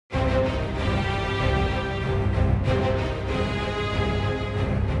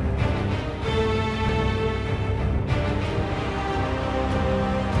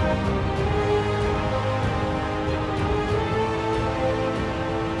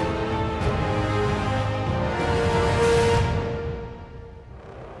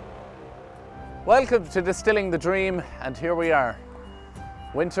Welcome to Distilling the Dream, and here we are.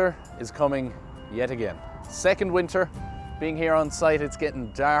 Winter is coming yet again. Second winter being here on site. It's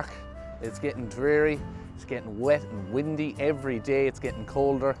getting dark, it's getting dreary, it's getting wet and windy every day. It's getting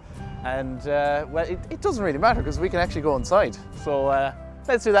colder, and well, it doesn't really matter because we can actually go inside. So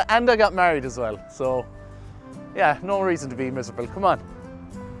let's do that. And I got married as well, so yeah, no reason to be miserable. Come on.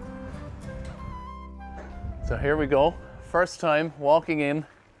 So here we go. First time walking in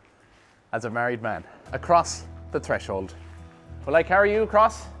as a married man across the threshold. Will I carry you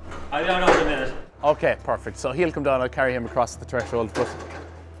across? I'll be down in a minute. Okay, perfect. So he'll come down, I'll carry him across the threshold. But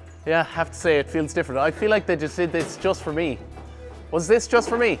yeah, I have to say it feels different. I feel like they just did this just for me. Was this just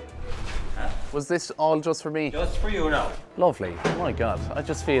for me? Was this all just for me? Just for you now. Lovely. Oh my God, I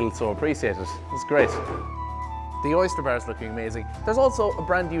just feel so appreciated. It's great. The oyster bar is looking amazing. There's also a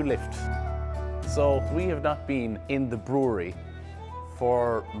brand new lift. So we have not been in the brewery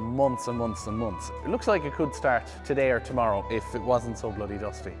for months and months and months. It looks like it could start today or tomorrow if it wasn't so bloody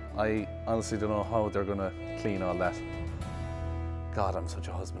dusty. I honestly don't know how they're gonna clean all that. God, I'm such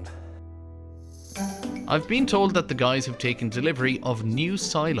a husband. I've been told that the guys have taken delivery of new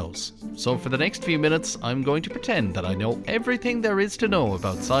silos. So for the next few minutes, I'm going to pretend that I know everything there is to know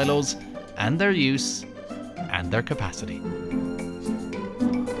about silos and their use and their capacity.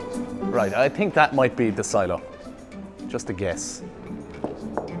 Right, I think that might be the silo. Just a guess.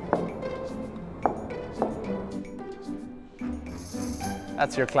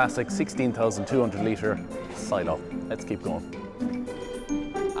 That's your classic 16,200 litre silo. Let's keep going.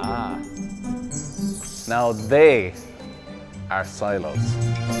 Ah. Now they are silos.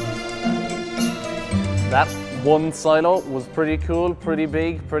 That one silo was pretty cool, pretty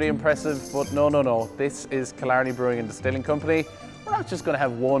big, pretty impressive, but no. This is Killarney Brewing and Distilling Company. We're not just going to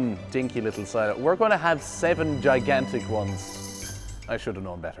have one dinky little silo. We're going to have 7 gigantic ones. I should have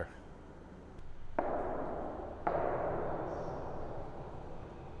known better.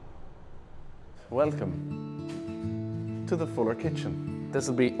 Welcome to the Fuller Kitchen. This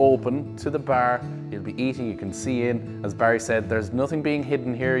will be open to the bar. You'll be eating, you can see in. As Barry said, there's nothing being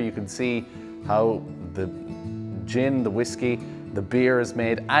hidden here. You can see how the gin, the whiskey, the beer is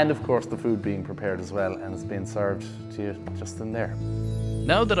made, and of course the food being prepared as well, and it's being served to you just in there.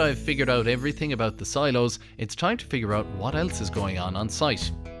 Now that I've figured out everything about the silos, it's time to figure out what else is going on site.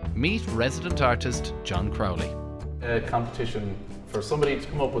 Meet resident artist John Crowley. A competition for somebody to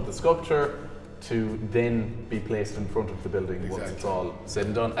come up with the sculpture to then be placed in front of the building once it's all said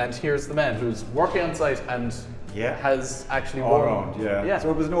and done. And here's the man who's working on site and has actually all won. around, yeah. So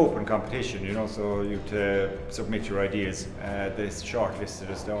it was an open competition, you know, so you had to submit your ideas. They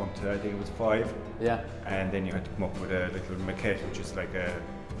shortlisted us down to, I think it was 5. Yeah. And then you had to come up with a little maquette, which is like a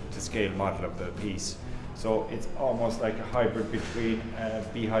to-scale model of the piece. So it's almost like a hybrid between a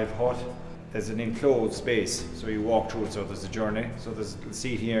beehive hut. There's an enclosed space, so you walk through it, so there's a journey, so there's a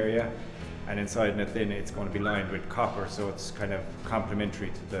seating area, and inside it then it's going to be lined with copper, so it's kind of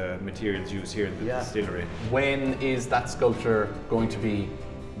complementary to the materials used here in the distillery. When is that sculpture going to be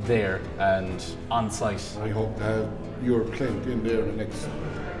there and on site? I hope to have your plant in there in the next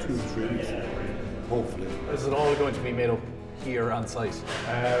 2-3 weeks, hopefully. Is it all going to be made up here on site?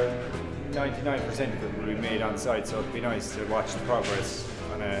 99% of it will be made on site, so it'd be nice to watch the progress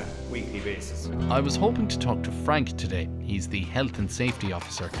on a weekly basis. I was hoping to talk to Frank today. He's the health and safety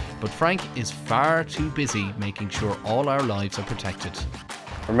officer, but Frank is far too busy making sure all our lives are protected.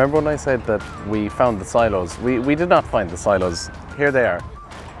 Remember when I said that we found the silos? We did not find the silos. Here they are.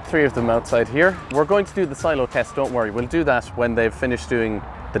 3 of them outside here. We're going to do the silo test, don't worry. We'll do that when they've finished doing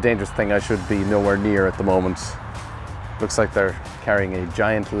the dangerous thing I should be nowhere near at the moment. Looks like they're carrying a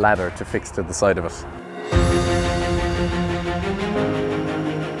giant ladder to fix to the side of it.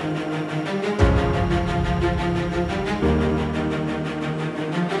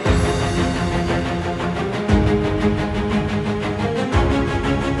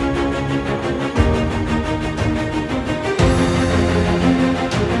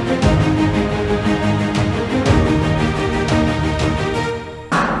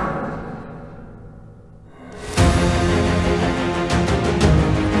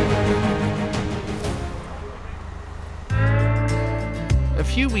 A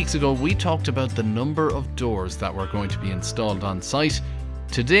few weeks ago, we talked about the number of doors that were going to be installed on site.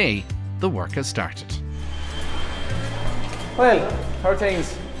 Today, the work has started. Well, how are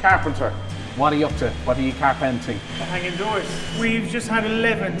things? Carpenter, what are you up to? What are you carpenting? Hanging doors. We've just had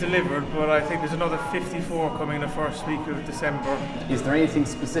 11 delivered, but I think there's another 54 coming in the first week of December. Is there anything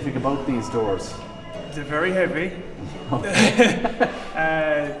specific about these doors? They're very heavy.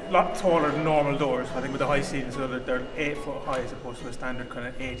 a lot taller than normal doors. I think with the high ceilings, so that they're 8 foot high as opposed to a standard kind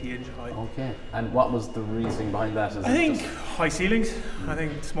of 80-inch high. Okay. And what was the reasoning behind that? I think high ceilings. I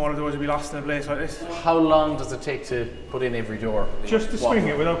think smaller doors would be lost in a place like this. How long does it take to put in every door? Just to swing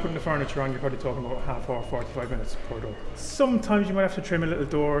it without putting the furniture on, you're probably talking about half hour, 45 minutes per door. Sometimes you might have to trim a little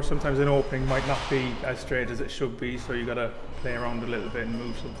door, sometimes an opening might not be as straight as it should be, so you got to play around a little bit and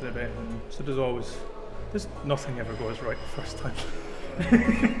move something a bit. And so there's nothing ever goes right the first time.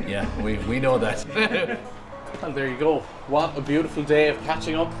 Yeah, we know that. Well, there you go. What a beautiful day of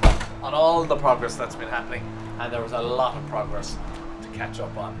catching up on all the progress that's been happening. And there was a lot of progress to catch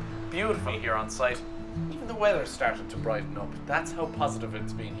up on. Beautiful here on site. Even the weather started to brighten up. That's how positive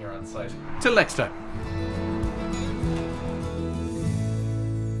it's been here on site. Till next time.